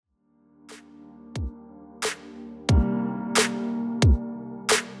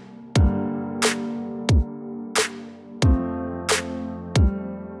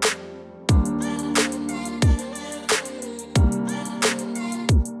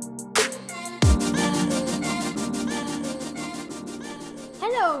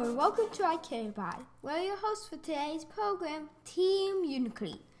Hello and welcome to iCareBot. We're your hosts for today's program, Team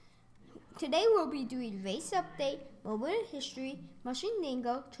Unically. Today we'll be doing race update, moment in history, mushing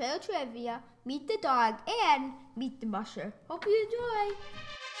lingo, trail trivia, meet the dog, and meet the musher. Hope you enjoy!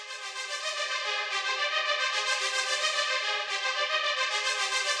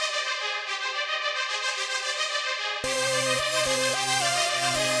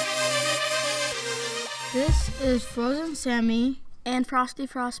 This is Frozen Sammy and Frosty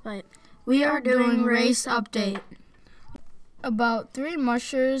Frostbite. We are doing race update. About 3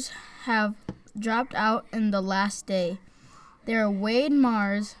 mushers have dropped out in the last day. They are Wade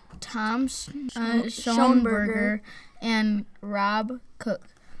Mars, Tom Schoenberger, and Rob Cook.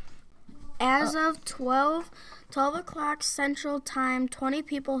 As of 12 o'clock Central Time, 20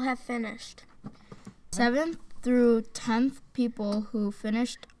 people have finished. 7th through 10th people who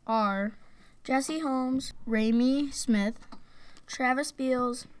finished are Jesse Holmes, Ramey Smith, Travis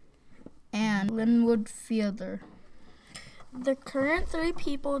Beals, and Linwood Fielder. The current 3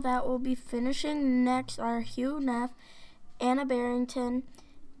 people that will be finishing next are Hugh Neff, Anna Barrington,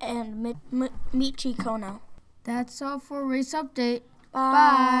 and Michi Kono. That's all for Race Update.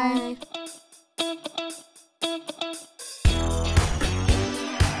 Bye.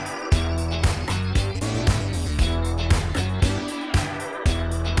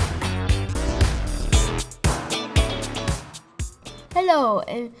 Hello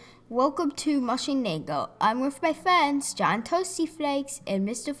and welcome to Mushing Lingo. I'm with my friends John Toasty Flakes and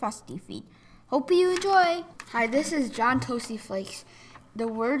Mr. Frosty Feet. Hope you enjoy. Hi, this is John Toasty Flakes. The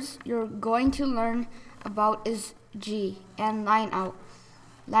words you're going to learn about is G and line out.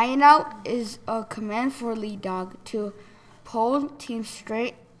 Line out is a command for lead dog to pull team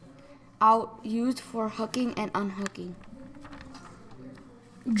straight out, used for hooking and unhooking.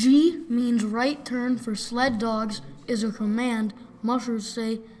 G means right turn for sled dogs is a command mushers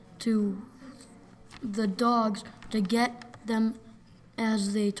say to the dogs to get them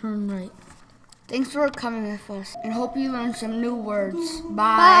as they turn right. Thanks for coming with us and hope you learned some new words.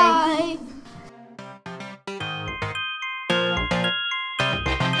 Bye.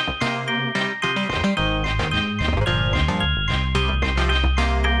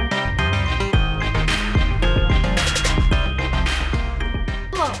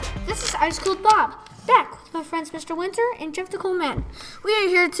 Hello, this is Ice Cold Bob, back with my friends Mr. Winter and Jeff the Cool Man. We are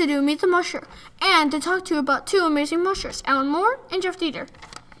here to do Meet the Musher and to talk to you about 2 amazing mushers, Alan Moore and Jeff Dieter.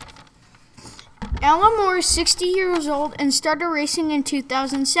 Alan Moore is 60 years old and started racing in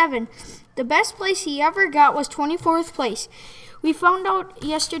 2007. The best place he ever got was 24th place. We found out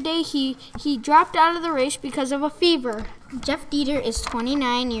yesterday he dropped out of the race because of a fever. Jeff Dieter is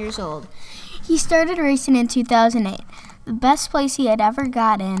 29 years old. He started racing in 2008. The best place he had ever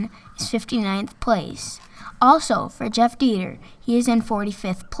got in is 59th place. Also, for Jeff Dieter, he is in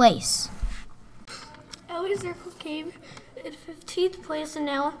 45th place. Ellie Zirkle came in 15th place and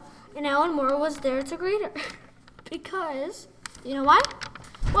Alan Moore was there to greet her. Because, you know why?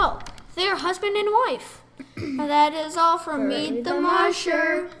 Well, they are husband and wife. And that is all from Meet the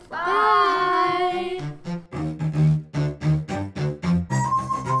Musher. Bye!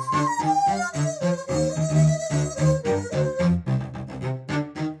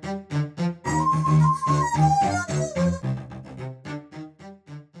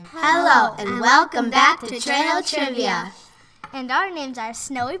 Hello, and welcome back to Trail Trivia. And our names are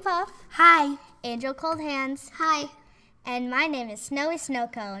Snowy Puff. Hi. Angel Cold Hands. Hi. And my name is Snowy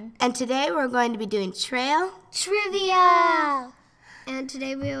Snowcone. And today we're going to be doing Trail Trivia! And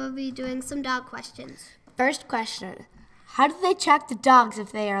today we will be doing some dog questions. First question. How do they track the dogs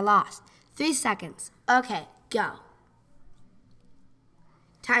if they are lost? 3 seconds. Okay, go.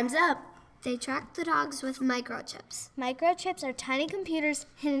 Time's up. They track the dogs with microchips. Microchips are tiny computers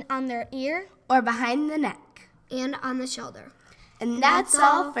hidden on their ear Or behind the neck. and on the shoulder. And that's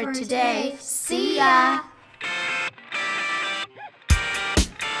all for today. See ya.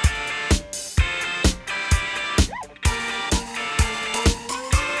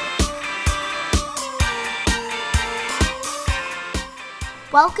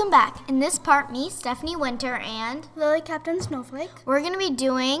 Welcome back. In this part, me, Stephanie Winter, and Lily Captain Snowflake. we're going to be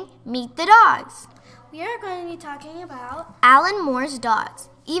doing Meet the Dogs. We are going to be talking about Alan Moore's dogs.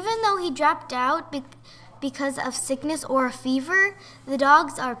 Even though he dropped out because of sickness or a fever, the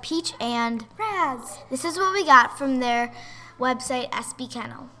dogs are Peach and Raz. This is what we got from their website, SB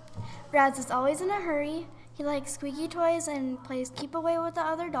Kennel. Raz is always in a hurry. He likes squeaky toys and plays keep away with the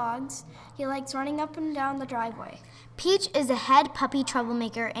other dogs. He likes running up and down the driveway. Peach is a head puppy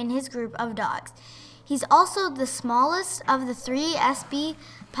troublemaker in his group of dogs. He's also the smallest of the 3 SB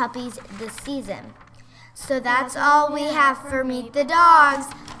puppies this season. So that's all we have for Meet the Dogs.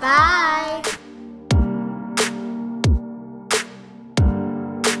 Bye!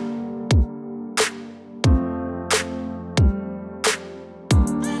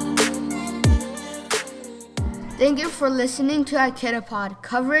 Thank you for listening to Ikidapod,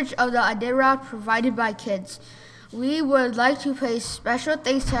 coverage of the Iditarod provided by kids. We would like to pay special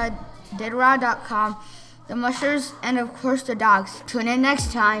thanks to Iditarod.com, the mushers, and of course the dogs. Tune in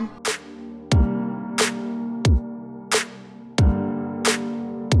next time.